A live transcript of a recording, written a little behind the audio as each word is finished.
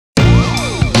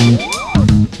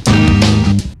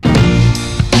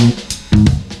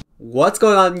What's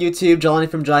going on YouTube? Jelani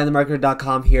from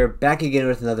JelaniTheMarketer.com here, back again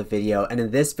with another video. And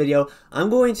in this video, I'm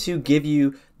going to give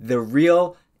you the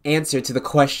real answer to the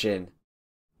question,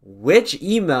 which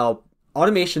email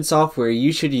automation software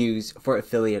you should use for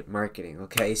affiliate marketing.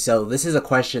 Okay, so this is a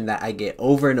question that I get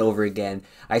over and over again.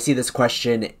 I see this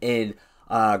question in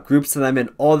groups that I'm in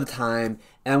all the time,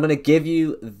 and I'm going to give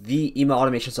you the email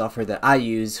automation software that I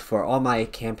use for all my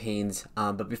campaigns.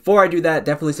 But before I do that,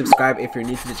 definitely subscribe if you're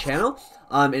new to the channel.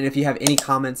 And if you have any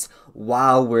comments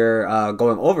while we're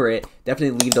going over it,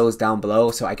 definitely leave those down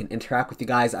below so I can interact with you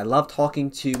guys. I love talking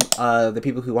to the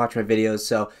people who watch my videos,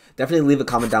 so definitely leave a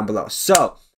comment down below.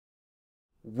 So,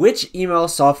 which email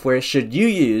software should you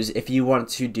use if you want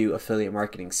to do affiliate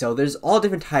marketing? So there's all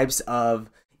different types of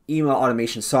email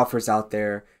automation softwares out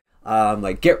there,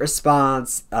 like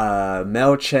GetResponse,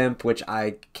 MailChimp, which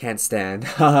I can't stand.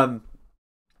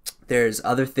 There's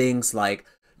other things like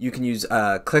you can use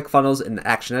ClickFunnels and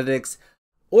Actionetics,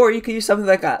 or you can use something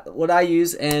like what I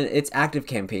use, and it's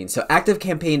ActiveCampaign. So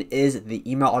ActiveCampaign is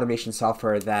the email automation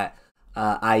software that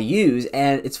I use,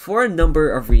 and it's for a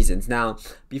number of reasons. Now,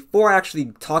 before I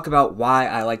actually talk about why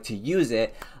I like to use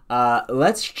it,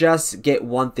 let's just get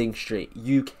one thing straight.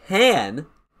 You can,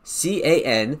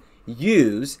 C-A-N,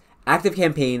 use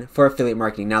ActiveCampaign for affiliate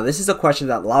marketing. Now, this is a question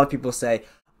that a lot of people say,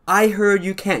 I heard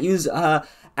you can't use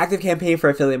ActiveCampaign for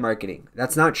affiliate marketing.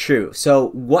 That's not true. So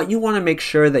what you want to make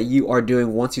sure that you are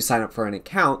doing once you sign up for an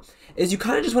account is you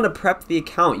kind of just want to prep the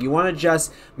account. You want to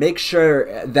just make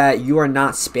sure that you are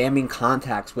not spamming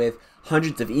contacts with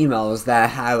hundreds of emails that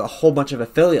have a whole bunch of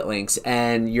affiliate links,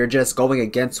 and you're just going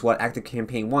against what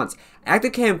ActiveCampaign wants.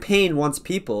 ActiveCampaign wants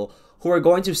people who are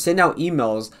going to send out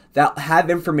emails that have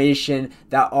information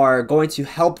that are going to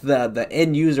help the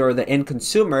end user or the end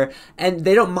consumer, and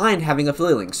they don't mind having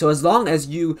affiliate links. So as long as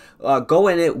you go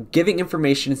in it giving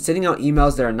information, sending out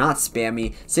emails that are not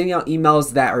spammy, sending out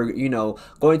emails that are, you know,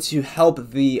 going to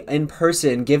help the end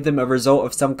person, give them a result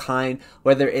of some kind,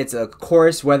 whether it's a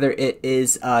course, whether it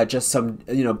is just some,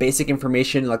 you know, basic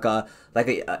information like a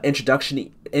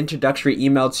introductory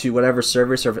email to whatever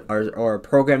service or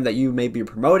program that you may be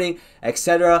promoting,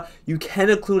 etc. You can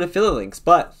include affiliate links,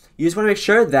 but you just want to make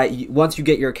sure that once you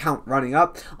get your account running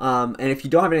up, and if you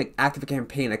don't have an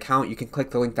ActiveCampaign account, you can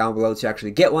click the link down below to actually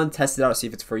get one, test it out, see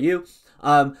if it's for you.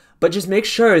 But just make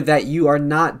sure that you are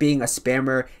not being a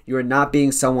spammer. You are not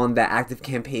being someone that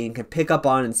ActiveCampaign can pick up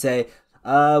on and say,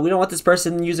 we don't want this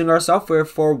person using our software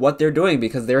for what they're doing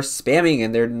because they're spamming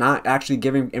and they're not actually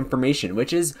giving information,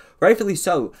 which is rightfully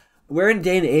so. We're in a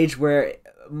day and age where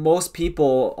most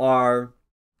people are,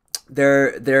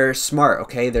 they're smart,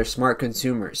 okay? They're smart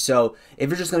consumers. So if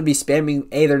you're just going to be spamming,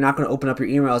 A, they're not going to open up your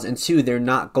emails, and two, they're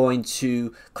not going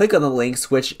to click on the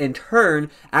links, which in turn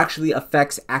actually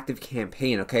affects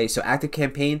ActiveCampaign, okay? So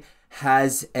ActiveCampaign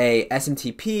has a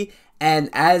SMTP,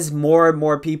 and as more and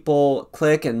more people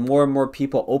click and more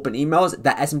people open emails,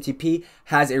 that SMTP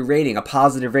has a rating, a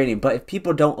positive rating. But if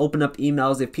people don't open up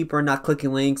emails, if people are not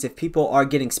clicking links, if people are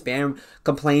getting spam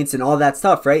complaints and all that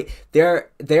stuff, right, their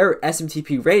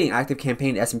SMTP rating,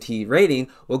 ActiveCampaign SMTP rating,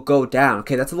 will go down.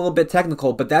 Okay, that's a little bit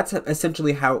technical, but that's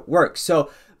essentially how it works.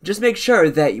 So just make sure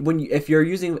that if you're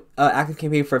using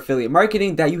ActiveCampaign for affiliate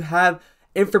marketing, that you have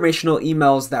informational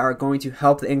emails that are going to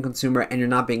help the end consumer and you're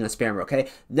not being a spammer. Okay,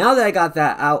 now that I got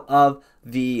that out of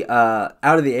the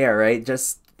air, right,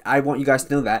 just I want you guys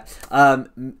to know that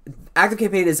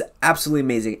ActiveCampaign is absolutely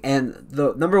amazing, and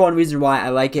the number one reason why I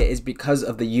like it is because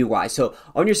of the UI. So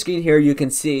on your screen here you can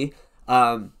see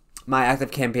my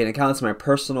ActiveCampaign account. It's my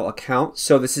personal account,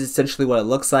 so this is essentially what it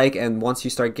looks like, and once you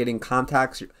start getting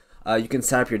contacts, you can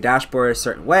set up your dashboard a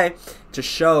certain way to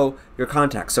show your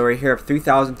contacts. So right here,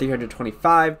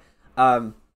 3,325,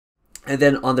 and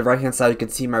then on the right hand side you can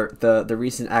see the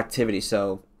recent activity.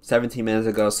 So 17 minutes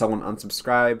ago someone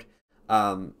unsubscribed,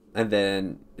 and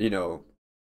then, you know,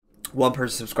 one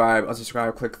person subscribed,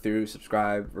 unsubscribed, click through,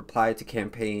 subscribe, reply to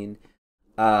campaign.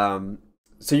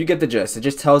 So you get the gist. It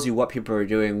just tells you what people are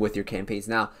doing with your campaigns.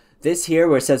 Now this here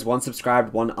where it says one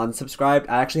subscribed, one unsubscribed,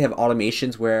 I actually have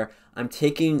automations where I'm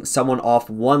taking someone off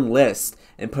one list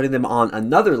and putting them on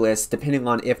another list depending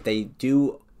on if they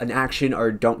do an action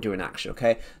or don't do an action,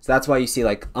 okay? So that's why you see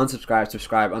like unsubscribe,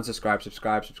 subscribe, unsubscribe,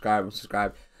 subscribe, subscribe,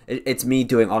 unsubscribe. It's me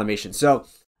doing automation. So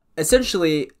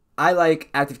essentially, I like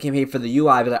ActiveCampaign for the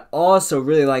UI, but I also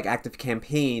really like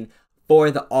ActiveCampaign for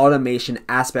the automation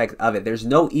aspect of it. There's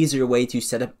no easier way to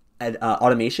set up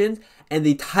automations, and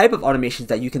the type of automations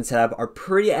that you can set up are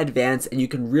pretty advanced, and you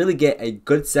can really get a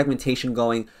good segmentation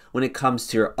going when it comes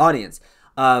to your audience.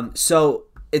 So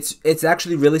it's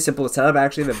actually really simple to set up. I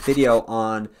actually have a video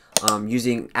on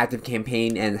using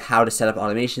ActiveCampaign and how to set up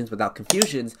automations without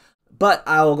confusions. but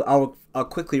I'll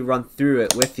quickly run through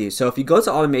it with you. So if you go to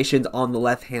automations on the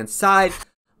left hand side,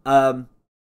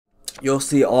 you'll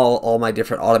see all my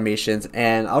different automations,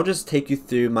 and I'll just take you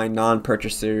through my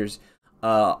non-purchasers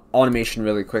automation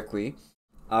really quickly.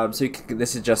 So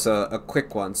this is just a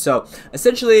quick one. So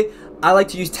essentially, I like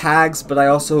to use tags, but I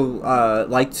also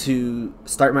like to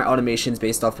start my automations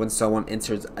based off when someone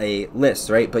enters a list,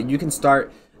 right? But you can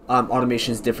start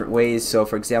automations different ways. So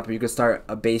for example, you can start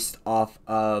based off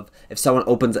of if someone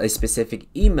opens a specific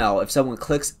email, if someone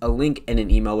clicks a link in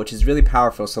an email, which is really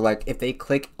powerful. So like if they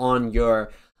click on your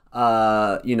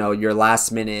your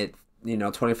last minute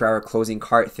 24-hour closing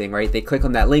cart thing, right? They click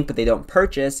on that link but they don't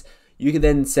purchase. You can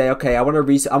then say, okay, I want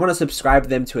to subscribe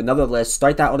them to another list,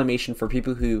 start that automation for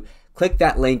people who click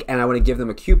that link, and I want to give them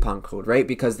a coupon code, right?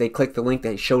 Because they clicked the link,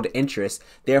 they showed interest,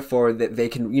 therefore that they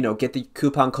can get the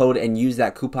coupon code and use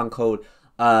that coupon code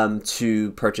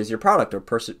to purchase your product or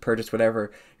purchase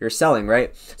whatever you're selling,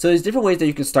 right? So there's different ways that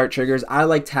you can start triggers. I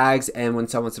like tags and when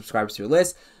someone subscribes to a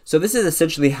list. So this is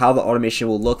essentially how the automation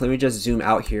will look. Let me just zoom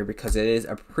out here because it is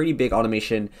a pretty big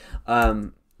automation.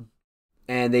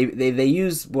 And they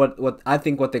use what I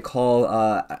think what they call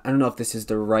I don't know if this is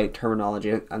the right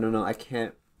terminology. I don't know. I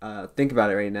can't think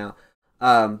about it right now.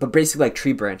 But basically like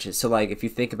tree branches. So like if you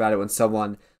think about it, when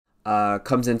someone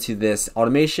comes into this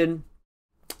automation,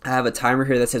 I have a timer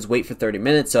here that says wait for 30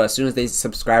 minutes. So as soon as they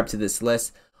subscribe to this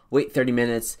list, wait 30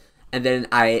 minutes. And then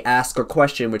I ask a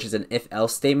question, which is an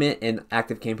if-else statement in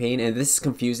ActiveCampaign. And this is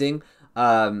confusing.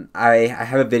 I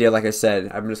have a video, like I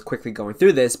said, I'm just quickly going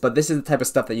through this, but this is the type of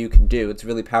stuff that you can do. It's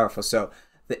really powerful. So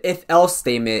the if-else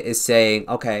statement is saying,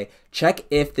 okay, check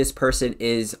if this person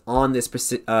is on this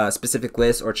specific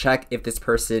list, or check if this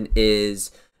person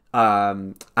is,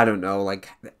 I don't know, like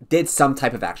did some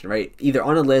type of action, right? Either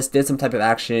on a list, did some type of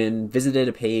action, visited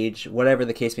a page, whatever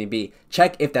the case may be.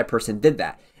 Check if that person did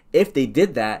that. If they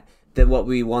did that, then what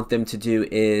we want them to do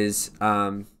is,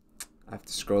 I have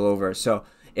to scroll over. So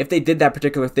if they did that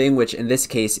particular thing, which in this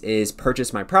case is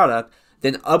purchase my product,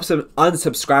 then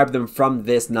unsubscribe them from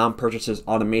this non-purchasers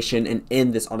automation and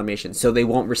in this automation, so they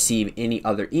won't receive any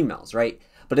other emails, right?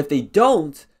 But if they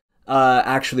don't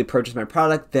actually purchase my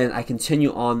product, then I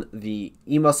continue on the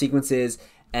email sequences,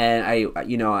 and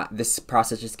this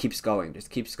process just keeps going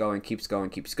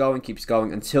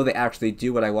until they actually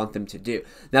do what I want them to do.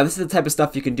 Now, this is the type of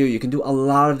stuff you can do. You can do a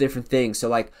lot of different things. So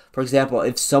like, for example,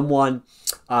 if someone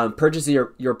purchases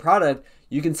your product,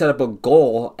 you can set up a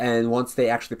goal, and once they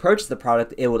actually purchase the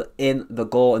product, it will end the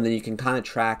goal, and then you can kind of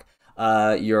track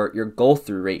your goal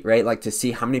through rate, right? Like to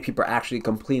see how many people are actually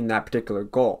completing that particular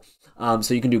goal.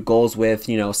 So you can do goals with,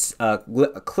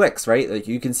 clicks, right? Like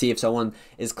you can see if someone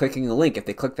is clicking the link. If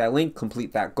they click that link,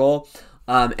 complete that goal.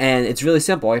 And it's really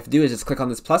simple. All you have to do is just click on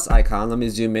this plus icon. Let me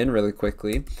zoom in really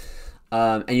quickly.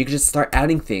 And you can just start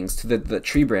adding things to the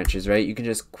tree branches, right? You can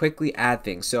just quickly add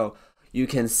things. So you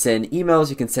can send emails,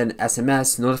 you can send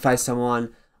SMS, notify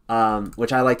someone,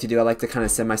 which I like to do. I like to kind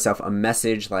of send myself a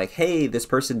message like, hey, this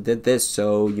person did this,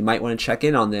 so you might want to check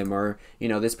in on them, or,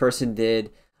 this person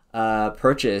did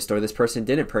purchased, or this person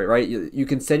didn't purchase, right? You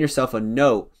can send yourself a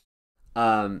note,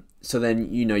 so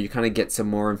then you kind of get some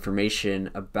more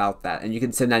information about that, and you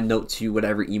can send that note to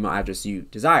whatever email address you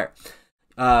desire.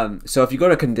 So if you go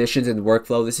to conditions and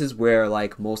workflow, this is where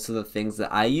like most of the things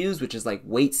that I use, which is like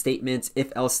wait statements,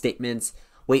 if else statements.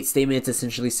 Wait statements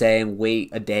essentially saying wait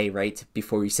a day, right,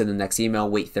 before you send the next email.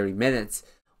 Wait 30 minutes,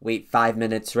 wait 5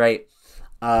 minutes, right?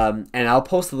 And I'll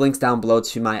post the links down below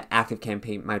to my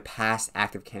ActiveCampaign, my past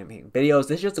ActiveCampaign videos.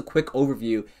 This is just a quick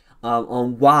overview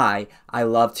on why I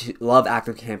love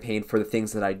ActiveCampaign for the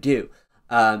things that I do.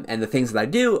 And the things that I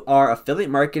do are affiliate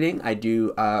marketing. I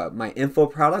do my info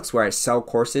products where I sell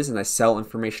courses and I sell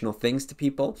informational things to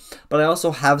people. But I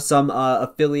also have some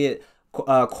affiliate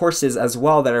courses as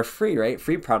well that are free, right?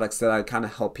 Free products that I kind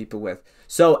of help people with.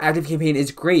 So ActiveCampaign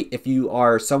is great if you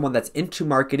are someone that's into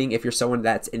marketing, if you're someone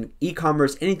that's in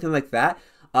e-commerce, anything like that.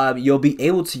 You'll be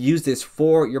able to use this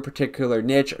for your particular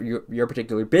niche or your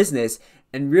particular business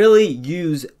and really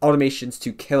use automations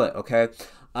to kill it, okay?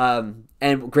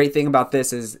 And great thing about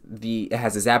this is it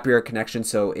has a Zapier connection.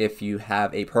 So if you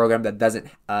have a program that doesn't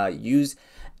use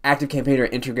ActiveCampaign or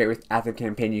integrate with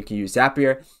ActiveCampaign, you can use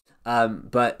Zapier.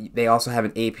 But they also have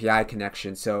an API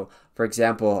connection. So for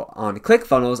example, on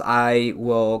ClickFunnels, I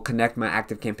will connect my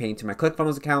ActiveCampaign to my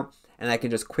ClickFunnels account, and I can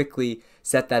just quickly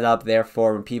set that up.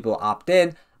 Therefore, when people opt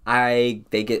in, they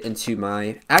get into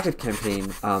my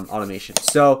ActiveCampaign automation.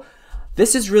 So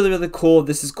this is really, really cool.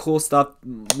 This is cool stuff.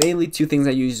 Mainly two things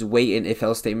I use: wait and if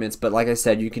else statements. But like I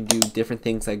said, you can do different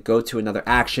things like go to another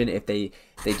action if they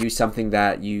do something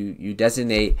that you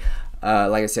designate.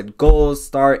 like I said, goals,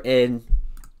 start in,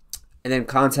 and then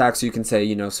contacts. You can say,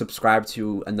 you know, subscribe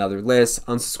to another list,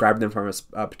 unsubscribe them from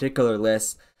a particular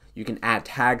list. You can add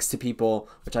tags to people,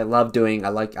 which I love doing. I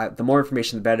like the more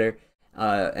information, the better.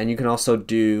 And you can also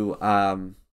do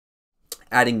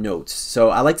adding notes. So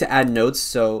I like to add notes.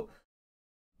 So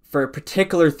for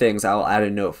particular things, I'll add a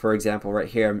note. For example, right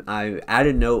here, I add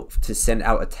a note to send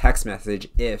out a text message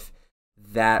if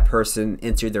that person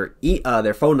entered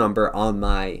their phone number on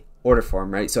my order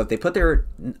form, right? So if they put their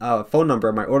phone number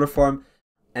in my order form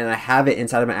and I have it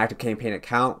inside of my ActiveCampaign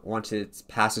account, once it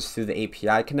passes through the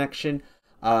API connection,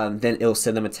 then it'll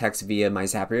send them a text via my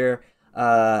Zapier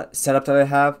setup that I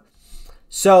have.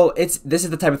 So this is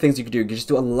the type of things you can do. You can just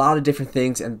do a lot of different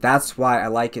things, and that's why I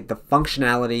like it. The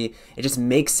functionality, it just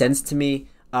makes sense to me.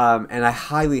 And I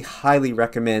highly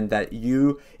recommend that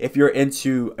if you're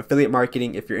into affiliate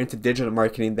marketing, if you're into digital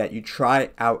marketing, that you try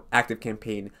out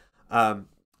ActiveCampaign.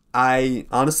 I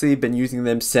honestly have been using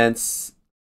them since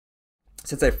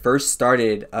I first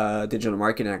started digital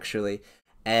marketing, actually.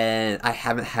 And I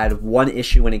haven't had one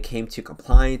issue when it came to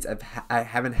compliance. I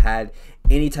haven't had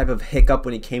any type of hiccup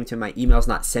when it came to my emails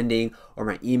not sending or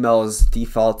my emails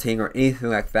defaulting or anything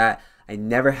like that. I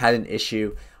never had an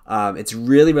issue. It's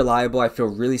really reliable. I feel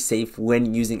really safe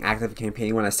when using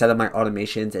ActiveCampaign. When I set up my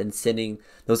automations and sending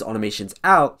those automations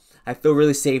out, I feel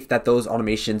really safe that those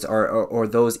automations or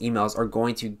those emails are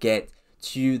going to get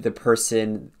to the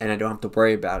person and I don't have to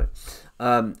worry about it.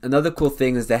 Another cool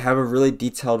thing is they have a really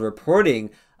detailed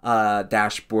reporting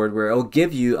dashboard where it'll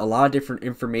give you a lot of different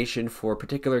information for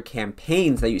particular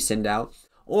campaigns that you send out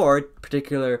or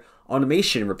particular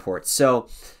automation reports. So,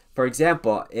 for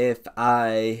example, if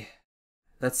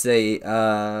let's say,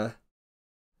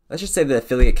 let's just say the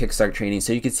affiliate kickstart training.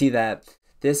 So you can see that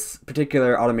this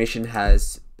particular automation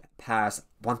has passed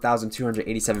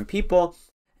 1,287 people,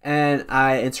 and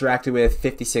I interacted with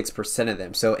 56% of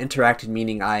them. So interacted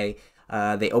meaning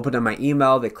they opened up my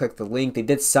email, they clicked the link, they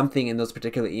did something in those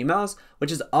particular emails,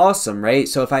 which is awesome, right?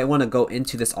 So if I want to go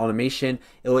into this automation,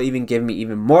 it will even give me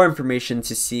even more information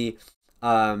to see,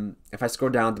 if I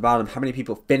scroll down at the bottom, how many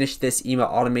people finished this email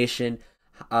automation.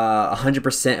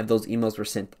 100% of those emails were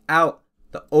sent out.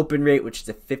 The open rate, which is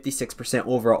a 56%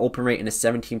 overall open rate and a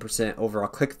 17% overall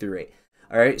click-through rate.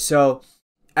 All right, so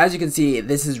as you can see,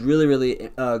 this is really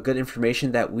good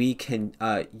information that we can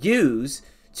use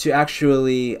to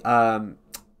actually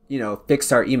you know,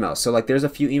 fix our emails. So like there's a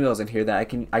few emails in here that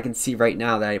I can see right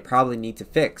now that I probably need to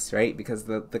fix, right? Because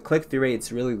the click-through rate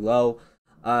is really low,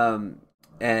 and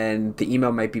the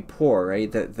email might be poor, right?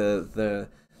 The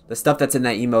stuff that's in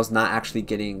that email is not actually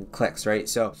getting clicks, right?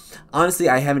 So honestly,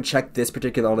 I haven't checked this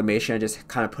particular automation. I just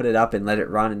kind of put it up and let it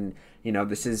run, and you know,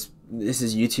 this is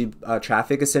YouTube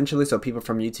traffic essentially. So people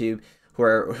from YouTube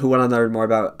who want to learn more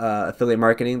about affiliate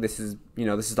marketing, this is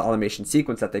the automation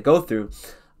sequence that they go through.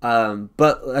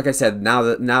 But like I said, now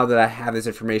that I have this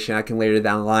information, I can later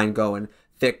down the line go and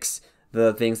fix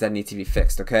the things that need to be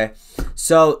fixed. Okay,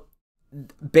 so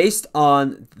based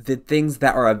on the things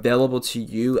that are available to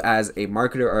you as a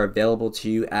marketer or available to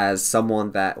you as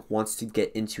someone that wants to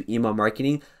get into email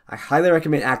marketing, I highly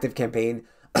recommend ActiveCampaign.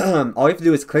 All you have to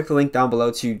do is click the link down below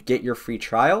to get your free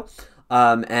trial,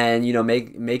 and you know,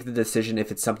 make the decision if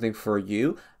it's something for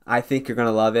you. I think you're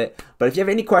gonna love it. But if you have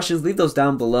any questions, leave those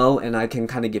down below and I can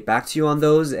kind of get back to you on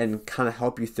those and kind of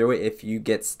help you through it if you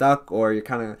get stuck or you're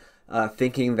kind of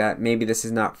thinking that maybe this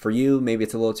is not for you, maybe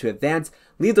it's a little too advanced.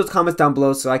 Leave those comments down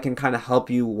below so I can kind of help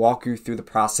you, walk you through the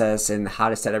process and how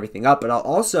to set everything up. But I'll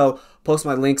also post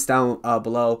my links down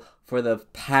below for the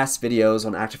past videos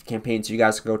on ActiveCampaign, so you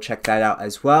guys can go check that out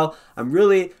as well. I'm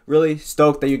really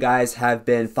stoked that you guys have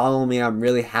been following me. I'm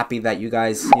really happy that you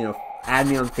guys, you know, add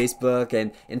me on Facebook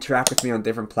and interact with me on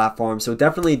different platforms. So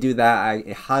definitely do that.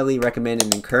 I highly recommend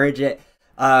and encourage it.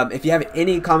 If you have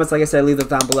any comments, like I said, leave them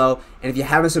down below. And if you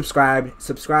haven't subscribed,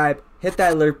 subscribe, hit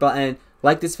that alert button,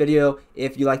 like this video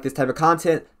if you like this type of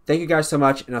content. Thank you guys so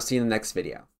much, and I'll see you in the next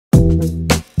video.